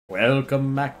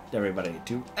Welcome back, everybody,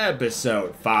 to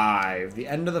episode 5, the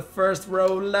end of the first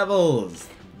row levels.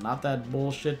 Not that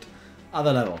bullshit.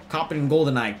 Other level, copying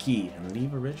Goldeneye key and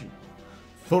leave original.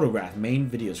 Photograph main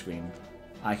video screen.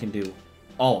 I can do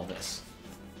all of this.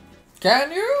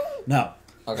 Can you? No.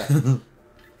 Okay.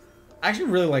 I actually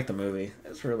really like the movie.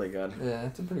 It's really good. Yeah,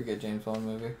 it's a pretty good James Bond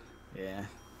movie. Yeah.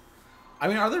 I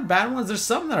mean, are there bad ones? There's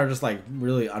some that are just like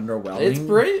really underwhelming. It's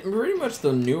pretty much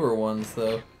the newer ones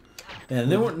though. Yeah,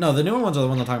 the newer ones are the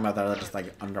ones I'm talking about that are just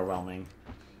like underwhelming.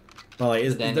 But like,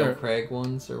 is Daniel there Craig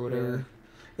ones or whatever?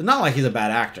 It's not like he's a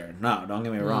bad actor. No, don't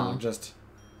get me wrong. Just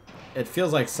it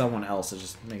feels like someone else is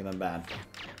just making them bad.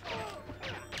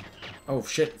 Oh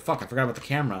shit! Fuck! I forgot about the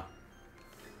camera.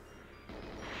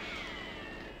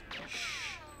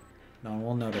 Shh. No one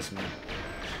will notice me.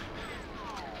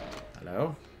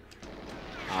 Hello?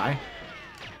 Hi?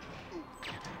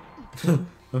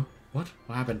 What?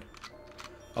 What happened?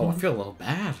 Oh, I feel a little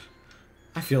bad.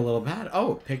 I feel a little bad.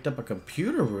 Oh, picked up a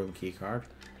computer room key card.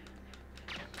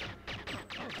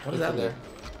 What is that there?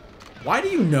 Why do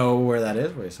you know where that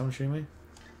is? Wait, is someone shooting me?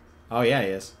 Oh, yeah, he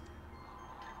is.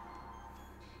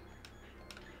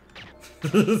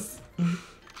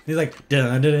 He's like,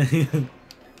 dun, dun, dun.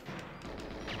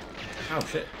 Oh,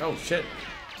 shit. Oh, shit.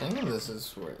 I think this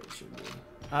is where it should be.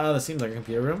 This seems like a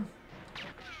computer room.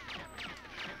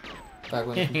 Back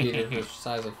when computers were the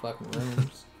size of fucking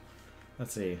rooms.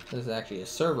 Let's see. This is actually a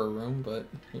server room, but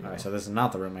you know. Alright, so this is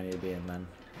not the room I need to be in then.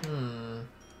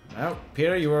 Oh,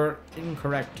 Peter, you were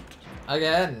incorrect.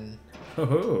 again.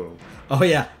 Oh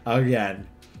yeah, again.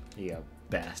 You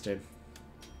bastard.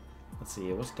 Let's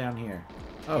see, what's down here?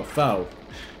 Oh, foe.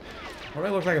 Why do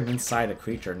I look like I'm inside a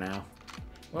creature now?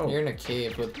 Whoa. You're in a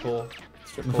cave with pull.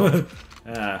 Strip pull.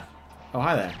 Oh,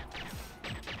 hi there.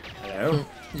 Hello.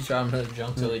 You shot him in the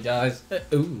junk till he dies.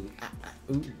 Ooh.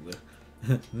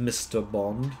 Mr.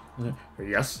 Bond.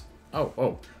 Yes.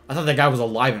 Oh. I thought that guy was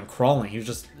alive and crawling. He was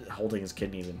just holding his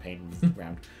kidneys in pain on the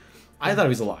ground. I thought he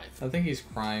was alive. I think he's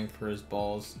crying for his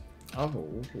balls. Oh.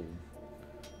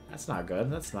 That's not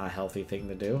good. That's not a healthy thing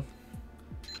to do.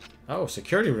 Oh,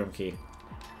 security room key.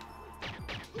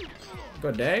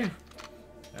 Good day.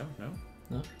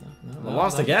 No.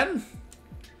 Lost again?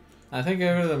 I think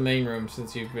go to the main room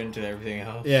since you've been to everything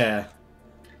else. Yeah.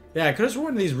 Yeah, I could have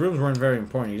sworn these rooms weren't very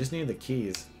important. You just need the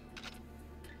keys.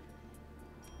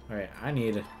 Alright, I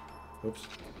need... Oops.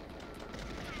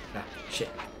 Ah, shit.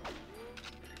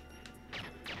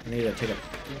 I need to take a...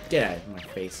 Get out of my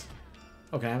face.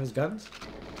 Oh, can I have his guns?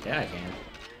 Yeah, I can.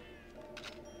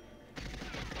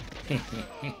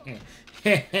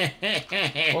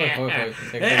 Oi,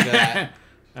 take that.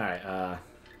 Alright, I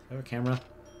have a camera.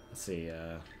 Let's see,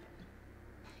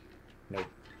 Nope.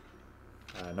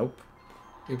 Nope.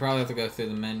 You probably have to go through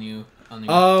the menu on the...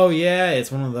 Oh, yeah,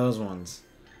 it's one of those ones.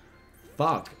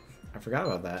 Fuck. I forgot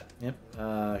about that.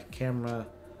 Yep. Camera.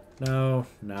 No.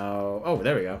 Oh,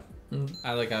 there we go.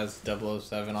 I like has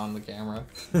 007 on the camera.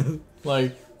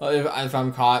 Like, if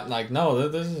I'm caught, like, no,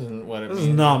 this isn't what it means. This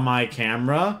is not my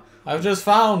camera. I've just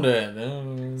found it.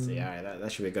 See, alright,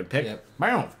 that should be a good pick. Yep.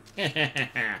 Boom.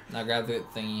 Now grab the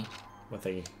thingy. What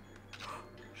thingy?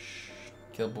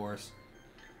 Kill Boris.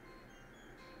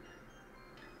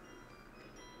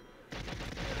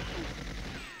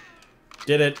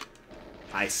 Did it.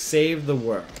 I saved the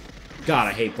world. God,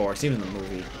 I hate Boris, even in the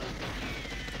movie.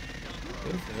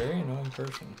 He's a very annoying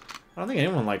person. I don't think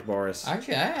anyone liked Boris.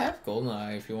 Actually, I have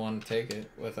Goldeneye if you want to take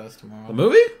it with us tomorrow. The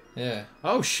movie? Yeah.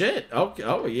 Oh, shit.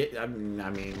 Oh yeah. I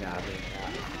mean,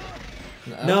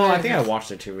 no, I think I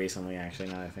watched it too recently, actually,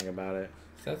 now that I think about it.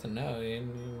 That's a no.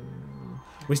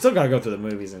 We still gotta go through the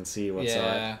movies and see what's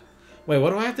yeah. Wait,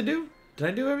 what do I have to do? Did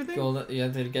I do everything? You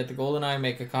have to get the Goldeneye,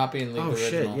 make a copy, and leave the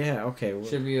original. Oh, shit, yeah, okay.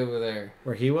 Should be over there.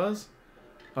 Where he was?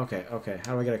 Okay.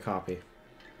 How do I get a copy?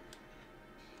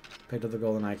 Picked up the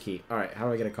Goldeneye key. Alright, how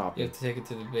do I get a copy? You have to take it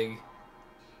to the big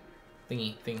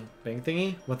thingy. Big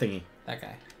thingy? What thingy? That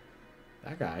guy.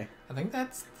 That guy? I think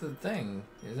that's the thing,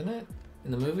 isn't it?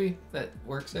 In the movie that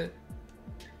works it?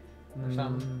 Or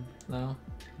something? No?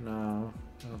 No,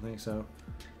 I don't think so.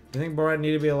 You think Borat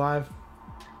need to be alive?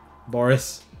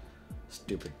 Boris?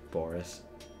 Stupid Boris.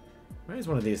 Maybe it's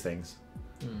one of these things.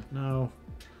 No.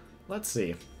 Let's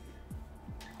see.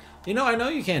 You know, I know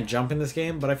you can't jump in this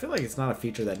game, but I feel like it's not a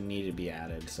feature that needed to be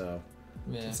added, so...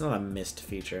 Yeah. It's not a missed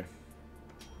feature.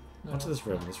 No, what's this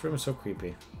room? This room is so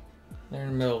creepy. They're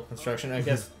in the middle of construction. I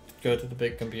guess go to the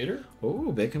big computer?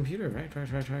 Ooh, big computer. Right.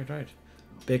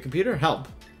 Big computer, help.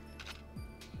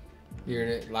 You're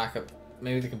in lack of...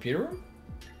 Maybe the computer room?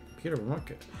 Computer room,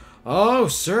 okay. Oh,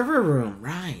 server room.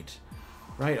 Right.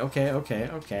 Okay,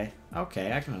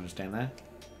 I can understand that.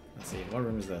 Let's see. What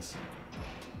room is this?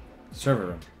 Server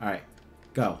room. All right.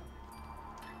 Go.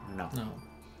 No. No.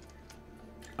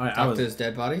 All right. Talk to his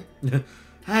dead body?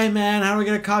 Hey, man. How are we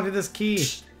going to copy this key?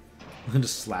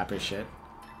 Just slap his shit.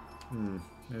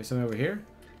 Maybe something over here?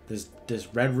 This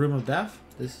red room of death?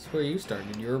 This is where you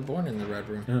started. You were born in the red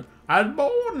room. I was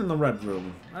born in the red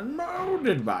room. I'm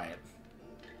molded by it.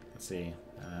 Let's see.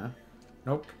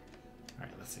 Nope.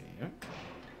 Alright, let's see.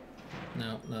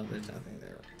 No, there's nothing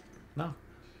there. No.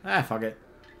 Fuck it.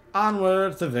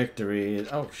 Onwards to victory.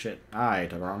 Oh, shit. I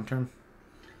took a wrong turn.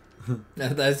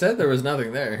 I said there was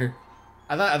nothing there.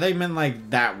 I thought they meant like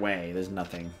that way. There's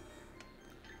nothing.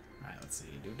 Alright, let's see.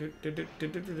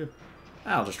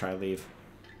 I'll just try to leave.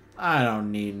 I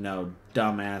don't need no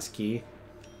dumbass key.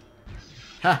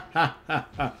 Ha ha ha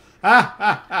ha. Ha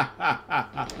ha ha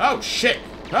ha ha. Oh shit.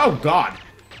 Oh god.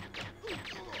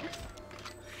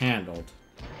 Handled.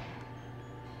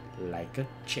 Like a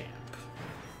champ.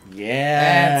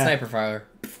 Yeah. And sniper fire.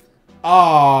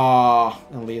 Oh.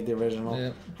 I'll leave the original.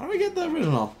 Yep. How do we get the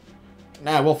original?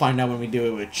 Nah, we'll find out when we do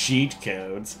it with cheat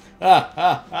codes.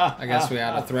 I guess we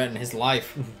ought to threaten his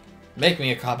life. Make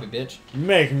me a copy, bitch.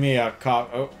 Make me a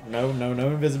cop. Oh, no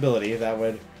invisibility. That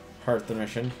would hurt the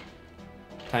mission.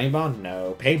 Tiny bond?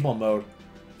 No. Paintball mode.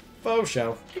 Faux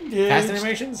show. Fast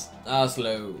animations?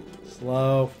 Slow.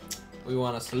 Slow. We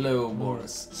want a slow,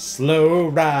 Boris. Slow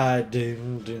ride.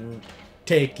 Doo, doo.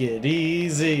 Take it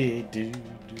easy. Doo,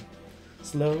 doo.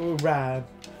 Slow ride.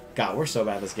 God, we're so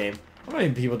bad at this game. How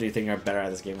many people do you think are better at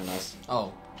this game than us?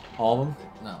 Oh. All of them?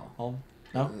 No. All of them?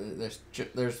 No?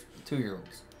 There's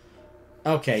 2-year-olds.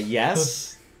 Okay,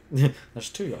 yes. There's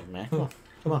 2-year-olds, man. Come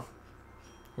on.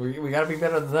 We gotta be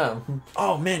better than them.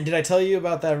 Oh, man, did I tell you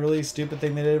about that really stupid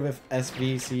thing they did with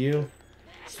SVCU?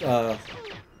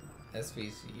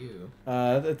 SVCU?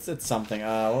 It's something.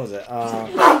 What was it?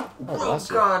 Oh,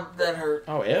 God, that hurt.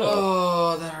 Oh, ew.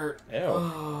 Oh, that hurt. Ew.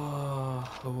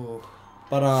 Oh.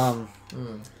 But,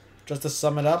 just to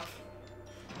sum it up.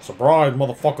 Surprise,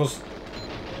 motherfuckers.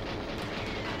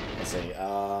 Let's see.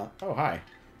 Oh, hi.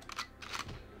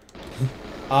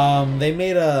 They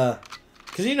made a...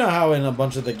 Because you know how in a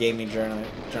bunch of the gaming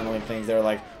journaling things, they're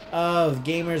like, oh,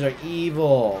 gamers are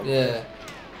evil. Yeah.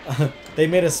 They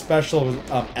made a special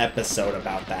episode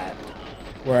about that.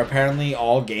 Where apparently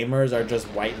all gamers are just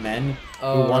white men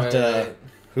who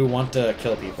want to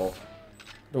kill people.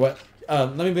 What?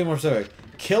 Let me be more specific.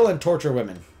 Kill and torture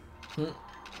women. Even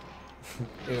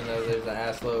though there's an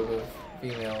ass load of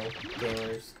female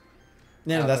gamers.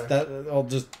 Yeah, that's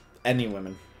just any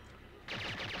women.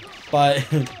 But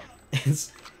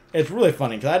it's really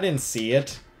funny because I didn't see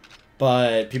it,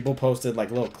 but people posted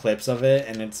like little clips of it,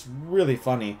 and it's really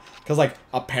funny because like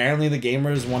apparently the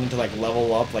gamers wanted to like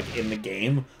level up like in the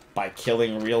game by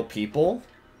killing real people.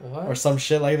 What? Or some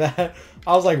shit like that.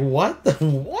 I was like, what?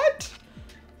 What?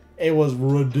 It was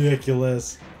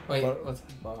ridiculous. Wait, but what's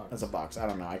that box? That's a box. I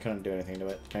don't know. I couldn't do anything to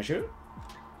it. Can I shoot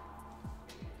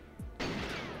it?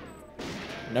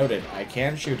 Noted. I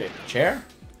can shoot it. Chair?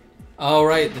 Oh,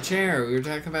 right. The chair. We were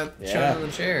talking about shooting on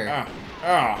the chair.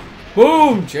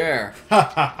 Boom! Chair.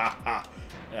 Yeah.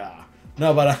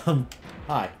 No, but,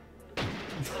 hi.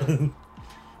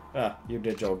 You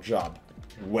did your job.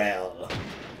 Well.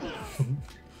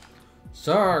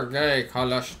 Sergei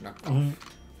Kalashnikov.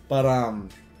 But,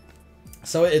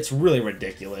 so it's really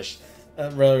ridiculous.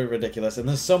 Really ridiculous. And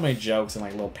there's so many jokes and,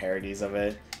 like, little parodies of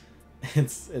it.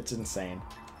 It's insane.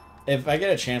 If I get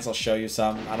a chance, I'll show you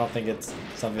some. I don't think it's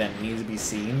something that needs to be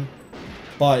seen.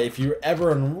 But if you're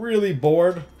ever really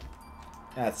bored,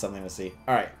 that's something to see.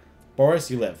 Alright.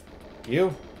 Boris, you live.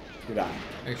 You die.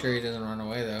 Make sure he doesn't run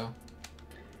away, though.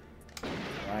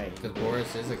 Right. Because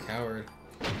Boris is a coward.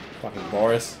 Fucking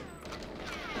Boris.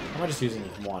 How am I just using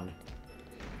one?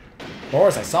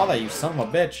 Boris, I saw that, you son of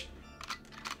a bitch.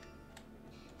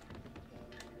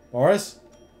 Boris?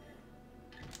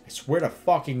 I swear to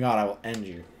fucking God, I will end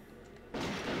you.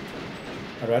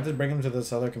 Oh, do I have to bring him to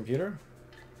this other computer?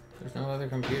 There's no other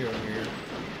computer over here.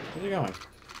 Where's he going?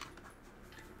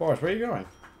 Boris, where are you going?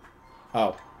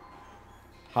 Oh.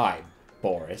 Hi,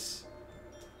 Boris.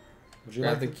 Would you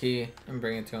Grab like the key and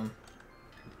bring it to him.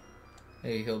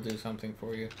 Maybe he'll do something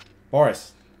for you.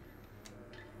 Boris.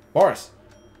 Boris.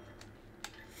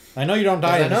 I know you don't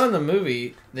die. I know in the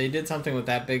movie they did something with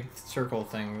that big circle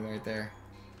thing right there.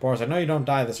 Boris, I know you don't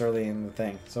die this early in the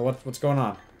thing. So what's going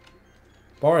on?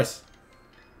 Boris.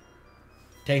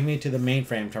 Take me to the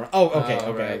mainframe terminal. Oh,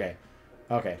 okay,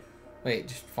 okay. Wait,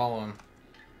 just follow him.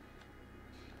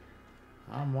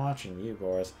 I'm watching you,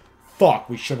 Boris. Fuck,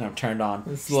 we shouldn't have turned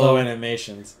on slow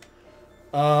animations.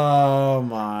 Oh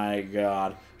my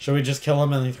god. Should we just kill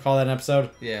him and call that an episode?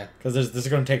 Yeah. Because this is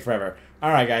going to take forever.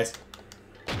 Alright, guys.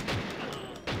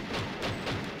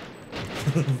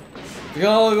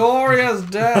 Glorious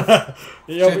death!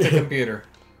 Shoot the computer.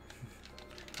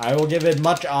 I will give it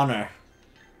much honor.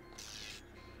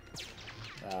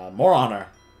 More honor.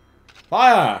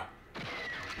 Fire!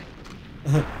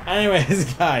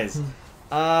 Anyways, guys.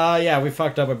 Yeah, we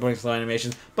fucked up with Blink Slow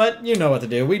Animations. But you know what to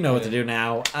do. We know what to do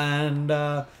now. And,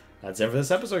 that's it for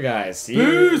this episode, guys. See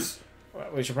you. Well,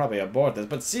 we should probably abort this.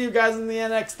 But see you guys in the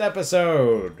next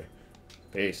episode.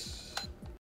 Peace.